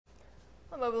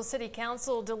The Mobile City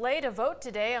Council delayed a vote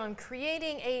today on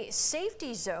creating a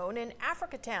safety zone in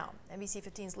Africatown. NBC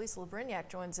 15's Lisa Labrignac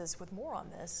joins us with more on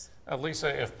this.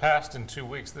 Lisa, if passed in 2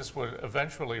 weeks, this would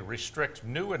eventually restrict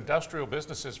new industrial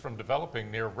businesses from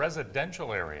developing near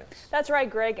residential areas. That's right,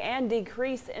 Greg, and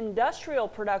decrease industrial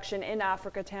production in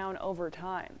Africatown over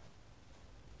time.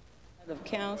 Of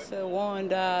cancer, one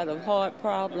died of heart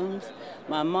problems.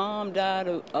 My mom died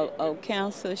of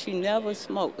cancer. She never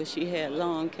smoked, but she had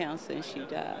lung cancer and she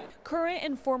died. Current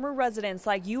and former residents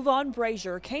like Yvonne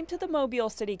Brazier came to the Mobile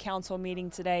City Council meeting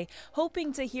today,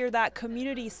 hoping to hear that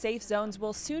community safe zones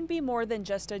will soon be more than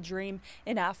just a dream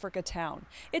in Africatown.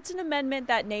 It's an amendment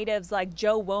that natives like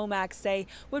Joe Womack say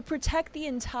would protect the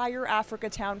entire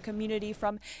Africatown community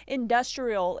from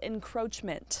industrial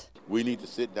encroachment. We need to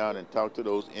sit down and talk to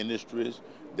those industries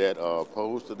that are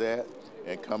opposed to that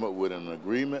and come up with an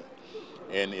agreement.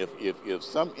 And if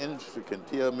some industry can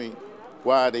tell me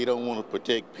why they don't want to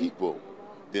protect people,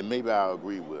 then maybe I'll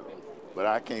agree with them. But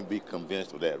I can't be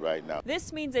convinced of that right now.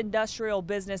 This means industrial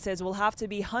businesses will have to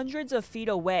be hundreds of feet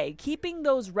away, keeping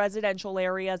those residential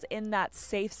areas in that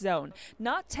safe zone,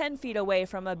 not 10 feet away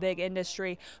from a big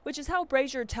industry, which is how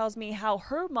Brazier tells me how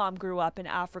her mom grew up in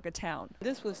Africatown.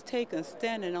 This was taken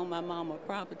standing on my mama's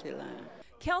property line.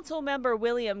 Council member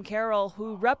William Carroll,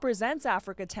 who represents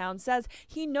Africatown, says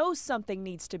he knows something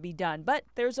needs to be done, but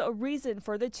there's a reason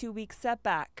for the 2-week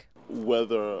setback.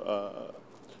 Whether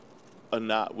or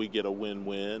not we get a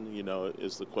win-win,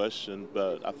 is the question,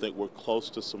 but I think we're close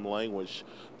to some language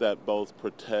that both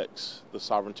protects the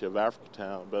sovereignty of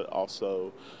Africatown, but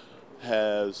also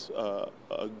has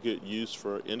a good use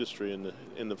for industry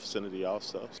in the vicinity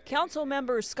also. Council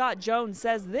member Scott Jones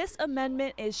says this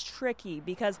amendment is tricky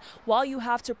because while you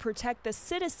have to protect the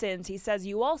citizens, he says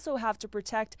you also have to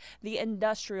protect the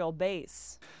industrial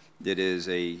base. It is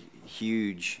a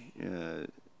huge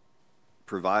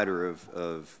provider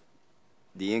of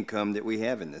the income that we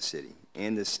have in the city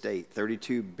and the state.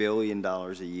 $32 billion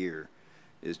a year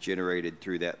is generated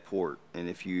through that port. And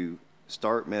if you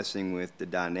start messing with the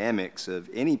dynamics of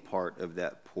any part of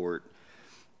that port,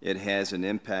 it has an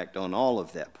impact on all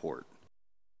of that port.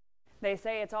 They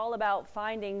say it's all about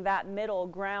finding that middle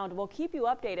ground. We'll keep you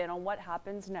updated on what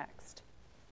happens next.